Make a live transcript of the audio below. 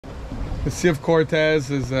The Sea of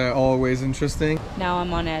Cortez is always interesting. Now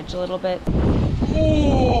I'm on edge a little bit.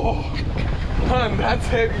 Oh, man, that's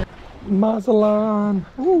heavy. Mazatlan.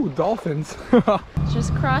 Ooh, dolphins.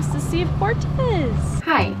 Just crossed the Sea of Cortez.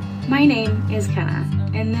 Hi, my name is Kenna,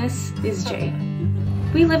 and this is Jay.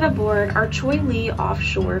 We live aboard our Choi Lee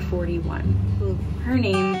Offshore 41. Her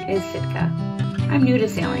name is Sitka. I'm new to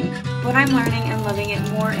sailing, but I'm learning and loving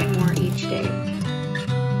it more and more each day.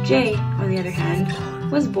 Jay, on the other hand,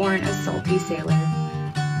 was born a salty sailor.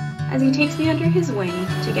 As he takes me under his wing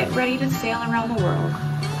to get ready to sail around the world,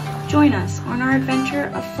 join us on our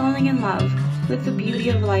adventure of falling in love with the beauty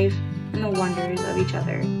of life and the wonders of each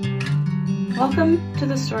other. Welcome to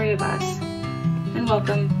the story of us, and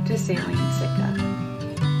welcome to Sailing Sitka.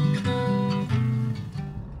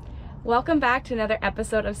 Welcome back to another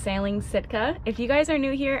episode of Sailing Sitka. If you guys are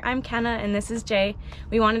new here, I'm Kenna and this is Jay.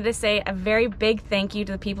 We wanted to say a very big thank you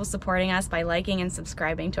to the people supporting us by liking and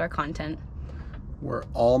subscribing to our content. We're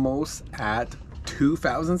almost at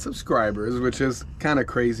 2,000 subscribers, which is kind of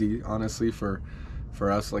crazy, honestly, for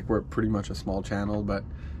us. Like, we're pretty much a small channel, but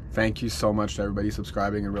thank you so much to everybody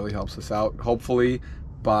subscribing. It really helps us out. Hopefully,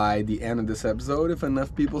 by the end of this episode, if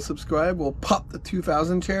enough people subscribe, we'll pop the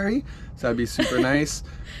 2,000 cherry. So that'd be super nice.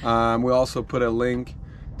 We also put a link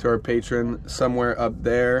to our Patreon somewhere up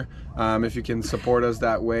there. If you can support us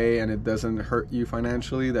that way and it doesn't hurt you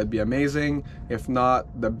financially, that'd be amazing. If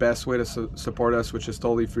not, the best way to support us, which is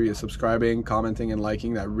totally free, is subscribing, commenting, and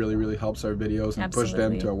liking. That really helps our videos and push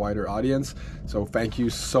them to a wider audience. So thank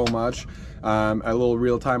you so much. A little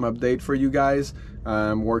real-time update for you guys.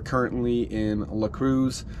 We're currently in La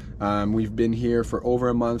Cruz. We've been here for over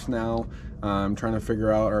a month now, trying to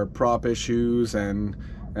figure out our prop issues and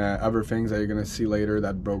other things that you're gonna see later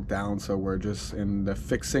that broke down. So we're just in the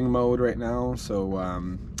fixing mode right now. So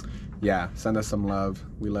yeah, send us some love.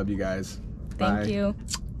 We love you guys. Thank Bye. you.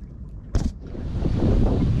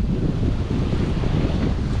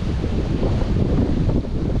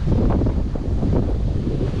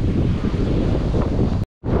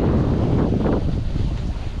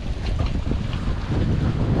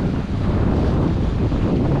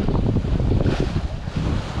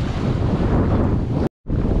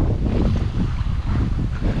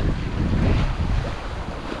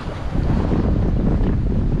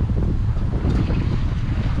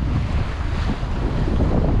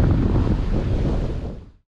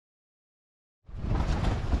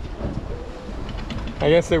 I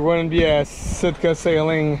guess there wouldn't be a Sitka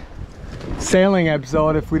sailing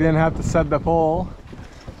episode if we didn't have to set the pole.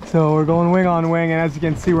 So we're going wing on wing, and as you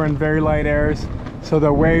can see, we're in very light airs, so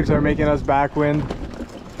the waves are making us backwind.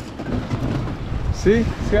 See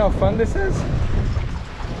how fun this is?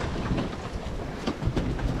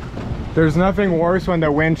 There's nothing worse when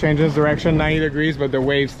the wind changes direction 90 degrees, but the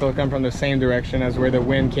waves still come from the same direction as where the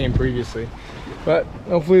wind came previously. But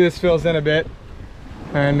hopefully this fills in a bit,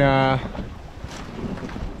 and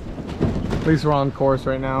at least we're on course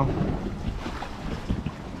right now.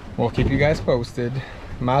 We'll keep you guys posted.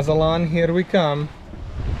 Mazatlan, here we come.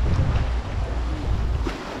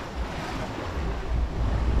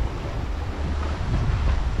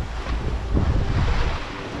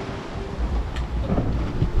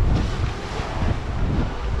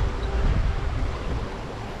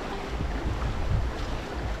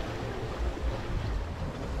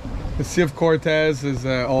 The Sea of Cortez is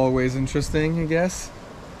always interesting, I guess.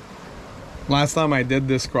 Last time I did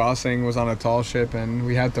this crossing was on a tall ship, and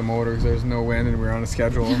we had to motor because there's no wind and we were on a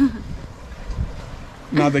schedule.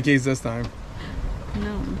 Not the case this time.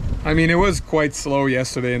 No. I mean, it was quite slow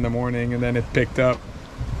yesterday in the morning, and then it picked up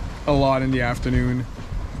a lot in the afternoon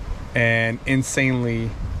and insanely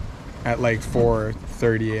at like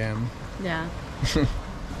 4:30 a.m. Yeah.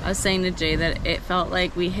 I was saying to Jay that it felt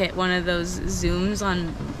like we hit one of those zooms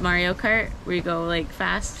on Mario Kart where you go like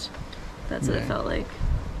fast. That's what it felt like.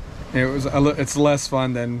 It's less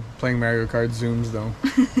fun than playing Mario Kart zooms though,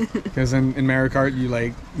 because in Mario Kart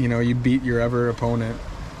you beat your other opponent.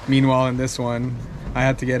 Meanwhile in this one, I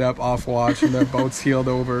had to get up off watch and the boat's heeled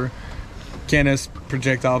over. Kenna's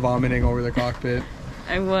projectile vomiting over the cockpit.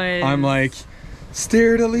 I'm like,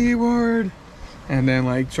 steer to leeward, and then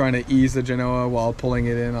like trying to ease the Genoa while pulling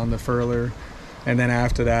it in on the furler, and then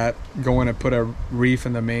after that going to put a reef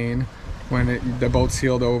in the main when the boat's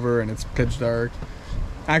heeled over and it's pitch dark.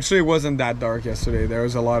 Actually, it wasn't that dark yesterday. There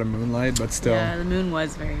was a lot of moonlight, but still. Yeah, the moon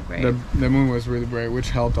was very bright. The moon was really bright,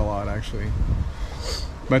 which helped a lot, actually.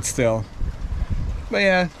 But still. But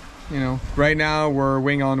yeah, right now we're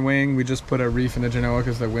wing on wing. We just put a reef in the Genoa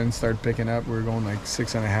because the wind started picking up. We were going like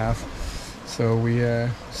 6.5. So we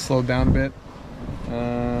slowed down a bit.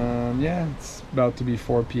 Yeah, it's about to be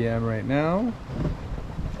 4 p.m. right now.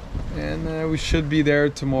 And and we should be there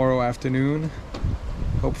tomorrow afternoon,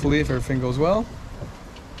 hopefully, if everything goes well.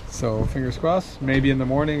 So fingers crossed, maybe in the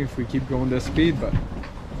morning if we keep going this speed, but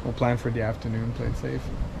we'll plan for the afternoon, play it safe.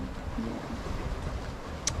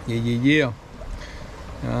 Yeah.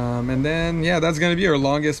 And then, yeah, that's gonna be our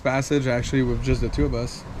longest passage actually with just the two of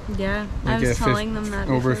us. Yeah, like I was telling them that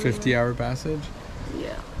over before 50-hour passage.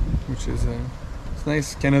 Yeah. Which is it's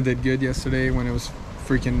nice. Kenna did good yesterday when it was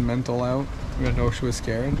freaking mental out. I didn't know she was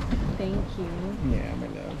scared. Thank you. Yeah, my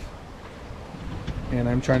love. And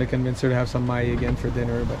I'm trying to convince her to have some Mahi again for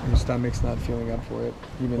dinner, but her stomach's not feeling up for it.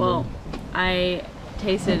 Even well, I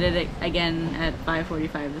tasted it again at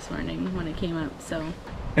 5:45 this morning when it came up, so.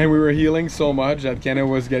 And we were healing so much that Kenna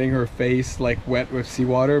was getting her face like wet with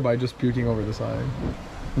seawater by just puking over the side.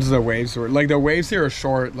 Just the waves were like, the waves here are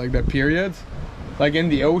short, like the periods. Like in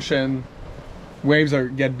the ocean, waves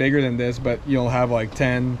get bigger than this, but you'll have like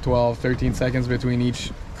 10, 12, 13 seconds between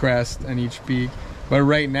each crest and each peak. But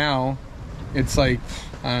right now, it's like,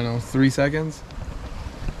 I don't know, 3 seconds.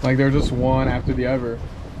 Like they're just one after the other.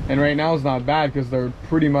 And right now it's not bad because they're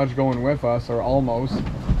pretty much going with us, or almost.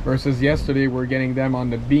 Versus yesterday, we're getting them on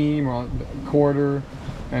the beam or on the quarter.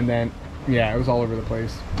 And then, yeah, it was all over the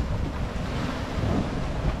place.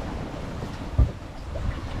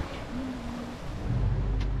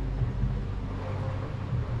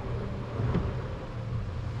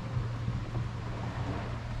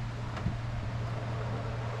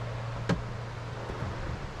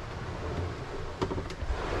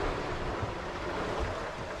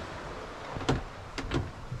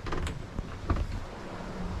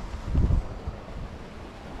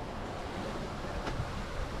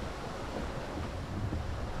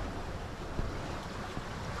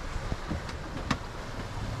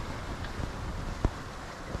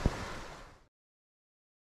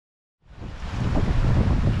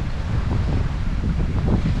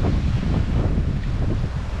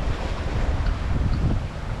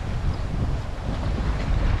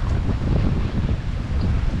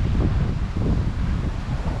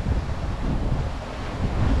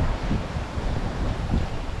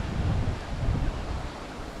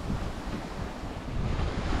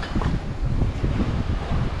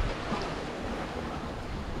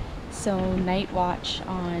 So night watch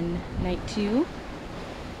on night 2.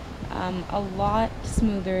 A lot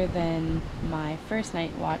smoother than my first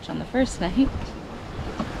night watch on the first night.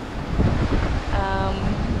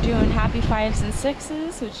 Doing happy 5s and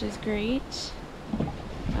 6s, which is great.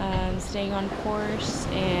 Staying on course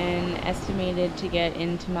and estimated to get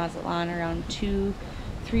into Mazatlan around 2-3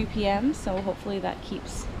 p.m. So hopefully that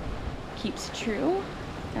keeps true.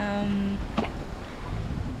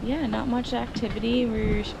 Yeah, not much activity.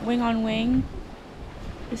 We're wing on wing.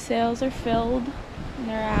 The sails are filled. And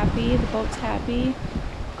they're happy. The boat's happy.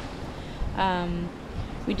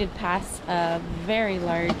 We did pass a very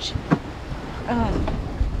large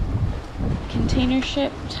container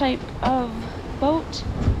ship type of boat,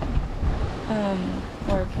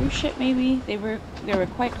 or a cruise ship maybe. They were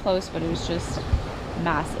quite close, but it was just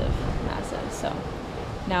massive. So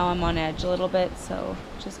now I'm on edge a little bit, so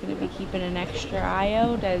just going to be keeping an extra eye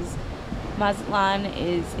out, as Mazatlan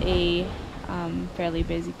is a fairly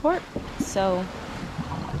busy port. So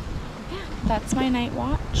yeah, that's my night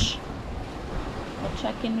watch. I'll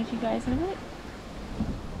check in with you guys in a bit.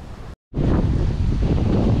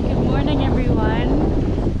 Good morning,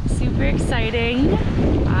 everyone. Super exciting.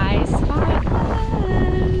 I spotted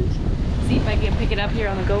land. See if I can pick it up here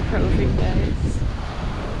on the GoPro for you guys.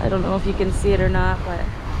 I don't know if you can see it or not, but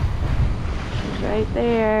it's right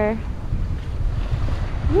there.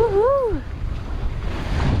 Woohoo!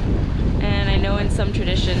 And I know in some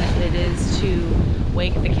tradition it is to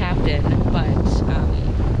wake the captain, but I'm just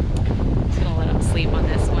gonna let him sleep on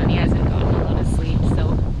this one. He hasn't gotten a lot of sleep,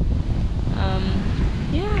 so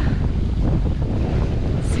yeah,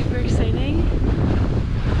 super exciting.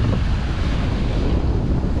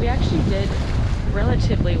 We actually did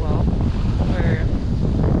relatively well for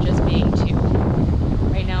just being 2.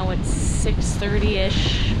 Right now it's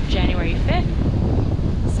 6:30-ish, January 5th,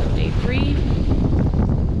 so day 3,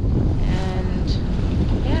 and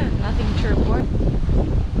yeah, nothing to report.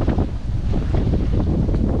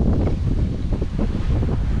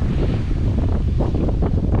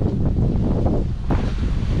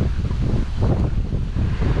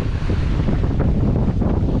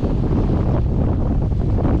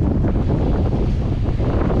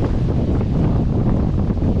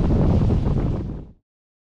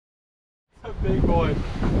 Big boy.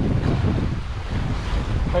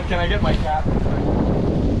 But can I get my cap?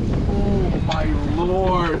 Oh my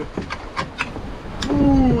lord.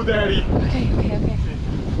 Ooh, daddy. Okay.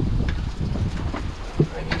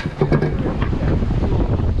 I need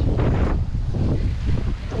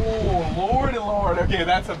Okay,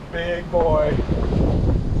 that's a big boy.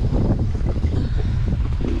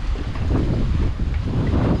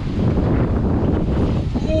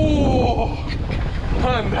 Oh,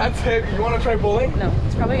 hun, that's heavy. You want to try pulling? No,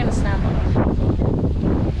 it's probably gonna snap on us.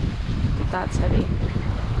 That's heavy.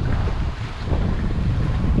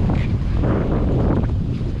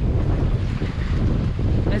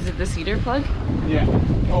 Is it the cedar plug? Yeah.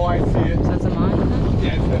 Oh, I see it. So that's a Mahi then?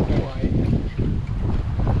 Yeah, it's definitely Mahi.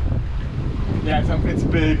 Yeah, it's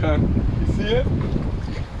big, huh? You see it?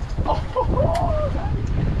 Oh,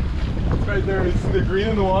 it's right there. You see the green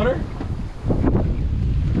in the water?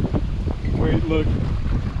 Wait, look. He's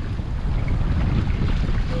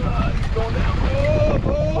going down.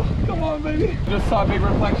 Oh, come on, baby. Just saw a big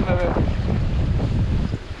reflection of it.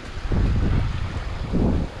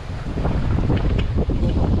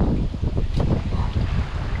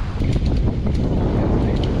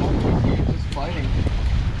 Just fighting.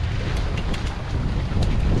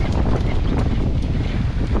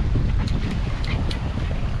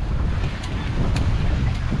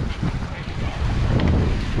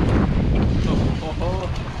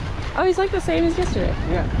 Oh, he's like the same as yesterday.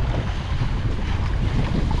 Yeah.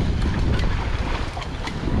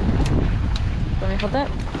 Let me hold that.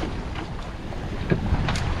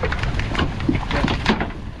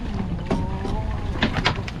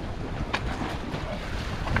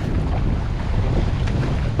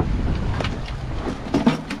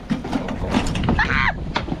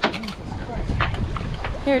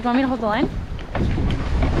 Here, do you want me to hold the line?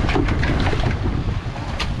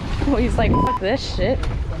 Oh, he's like, fuck this shit.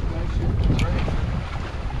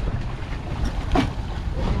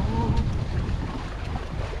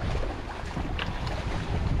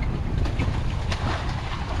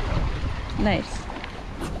 Nice.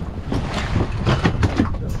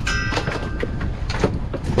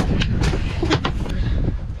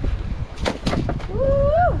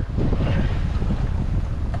 Woo!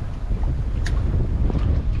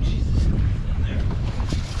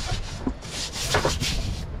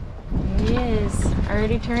 There he is,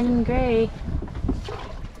 already turning gray.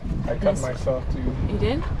 I cut myself too. You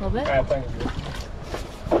did? A little bit? Yeah, thank you.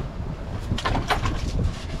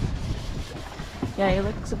 Yeah, he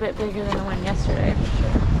looks a bit bigger than the one yesterday, for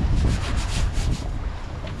sure.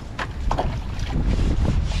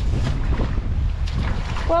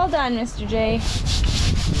 Well done, Mr. J.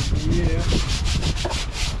 Yeah.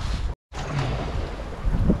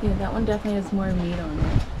 Yeah, that one definitely has more meat on it.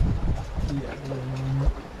 Yeah.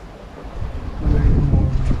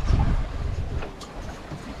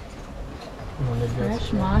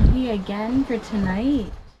 Fresh mahi again for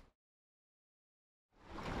tonight.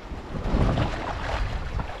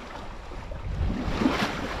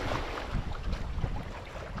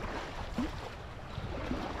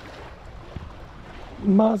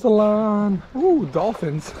 Mazatlan. Ooh,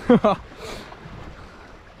 dolphins.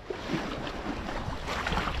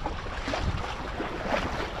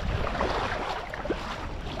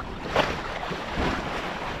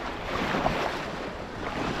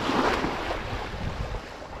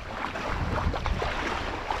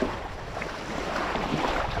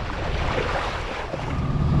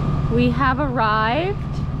 We have arrived.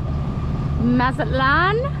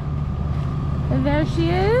 Mazatlan. And there she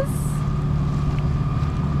is.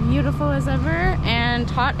 Beautiful as ever and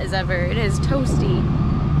hot as ever. It is toasty.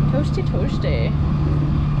 Toasty, toasty.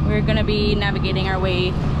 We're gonna be navigating our way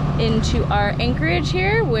into our anchorage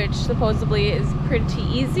here, which supposedly is pretty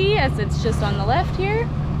easy as it's just on the left here.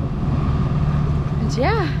 And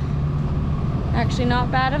yeah, actually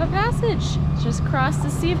not bad of a passage. Just crossed the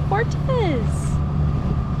Sea of Cortez.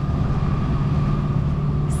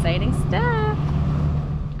 Exciting stuff.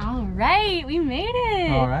 All right, we made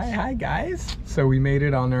it. All right, hi guys. So we made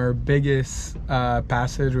it on our biggest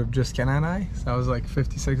passage with just Kenna and I. So that was like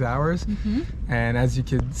 56 hours. And as you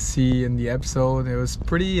could see in the episode, it was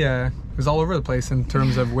pretty, it was all over the place in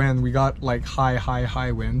terms of wind. We got like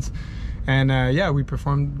high winds. And yeah, we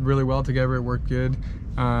performed really well together. It worked good.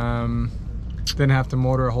 Didn't have to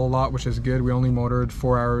motor a whole lot, which is good. We only motored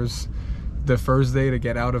 4 hours the first day to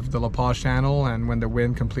get out of the La Paz Channel, and when the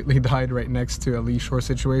wind completely died right next to a lee shore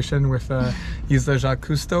situation with Isla Jacques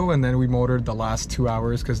Cousteau, and then we motored the last 2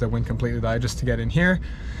 hours because the wind completely died just to get in here.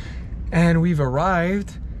 And we've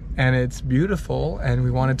arrived and it's beautiful and we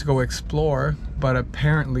wanted to go explore, but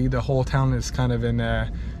apparently the whole town is kind of in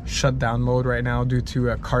a shutdown mode right now due to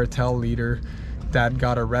a cartel leader that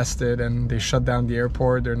got arrested, and they shut down the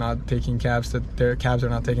airport. They're not taking cabs, their cabs are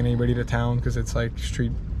not taking anybody to town because it's like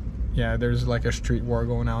there's like a street war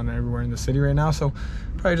going on everywhere in the city right now. So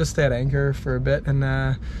probably just stay at anchor for a bit and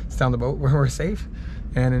stay on the boat where we're safe.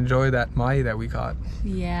 and enjoy that mahi that we caught.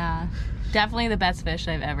 Yeah, definitely the best fish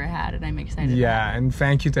I've ever had, and I'm excited. Yeah, and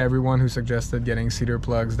thank you to everyone who suggested getting cedar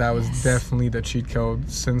plugs. That was definitely the cheat code,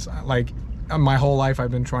 since like my whole life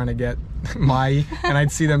I've been trying to get mahi, and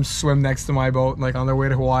I'd see them swim next to my boat like on their way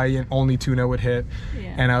to Hawaii, and only tuna would hit.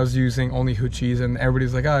 And I was using only hoochies, and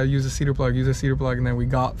everybody's like, oh, use a cedar plug, use a cedar plug. And then we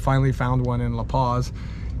finally found one in La Paz,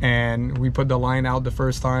 and we put the line out the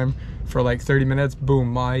first time for like 30 minutes,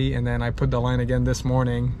 boom, mahi. And then I put the line again this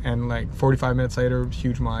morning, and like 45 minutes later,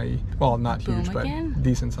 huge mahi. Well, not Boom huge, again? but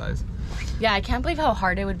decent size. Yeah, I can't believe how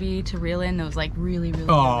hard it would be to reel in those like really big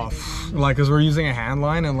ones. Like, cause we're using a hand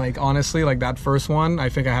line, and like honestly, like that first one, I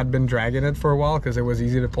think I had been dragging it for a while because it was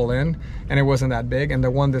easy to pull in, and it wasn't that big. And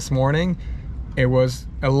the one this morning, it was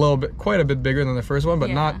quite a bit bigger than the first one, but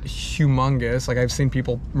not humongous. Like I've seen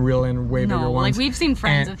people reel in way bigger ones. Like we've seen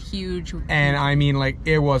friends with huge. And I mean, like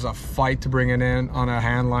it was a fight to bring it in on a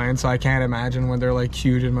hand line, so I can't imagine when they're like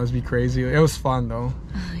huge. It must be crazy. It was fun though.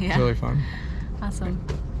 Yeah. It's really fun. Awesome.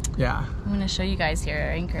 Yeah. I'm gonna show you guys here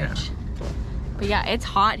our anchorage. Yeah. But yeah, it's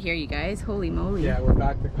hot here, you guys. Holy moly. Yeah, we're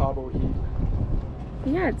back to Cabo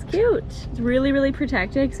heat. Yeah, it's cute. It's really, really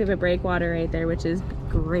protected because we have a breakwater right there, which is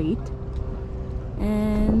great.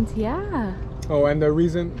 And yeah. Oh, and the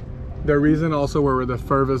reason also we're the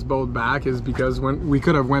furthest boat back is because when we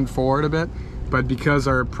could have went forward a bit, but because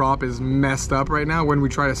our prop is messed up right now, when we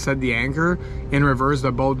try to set the anchor in reverse,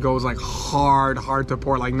 the boat goes like hard to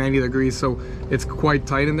port, like 90 degrees. So it's quite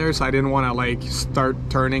tight in there. So I didn't want to like start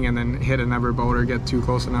turning and then hit another boat or get too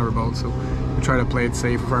close to another boat. So we try to play it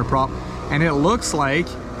safe with our prop. And it looks like,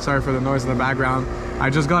 sorry for the noise in the background, I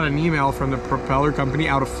just got an email from the propeller company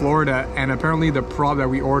out of Florida, and apparently the prop that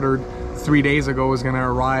we ordered 3 days ago is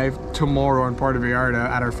gonna arrive tomorrow in Puerto Vallarta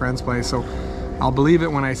at our friend's place. So I'll believe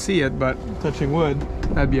it when I see it, but touching wood,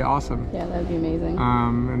 that'd be awesome. Yeah, that'd be amazing.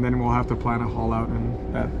 And then we'll have to plan a haul out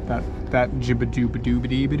and that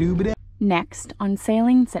jibba-dooba-dooba-dee-ba-dooba-dee. Next on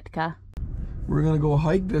Sailing Sitka. We're gonna go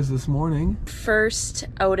hike this morning. First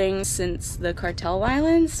outing since the cartel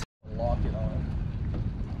violence. Lock it on.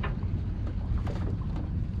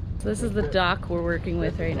 So this is the dock we're working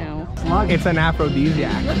with right now. It's an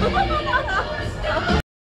aphrodisiac.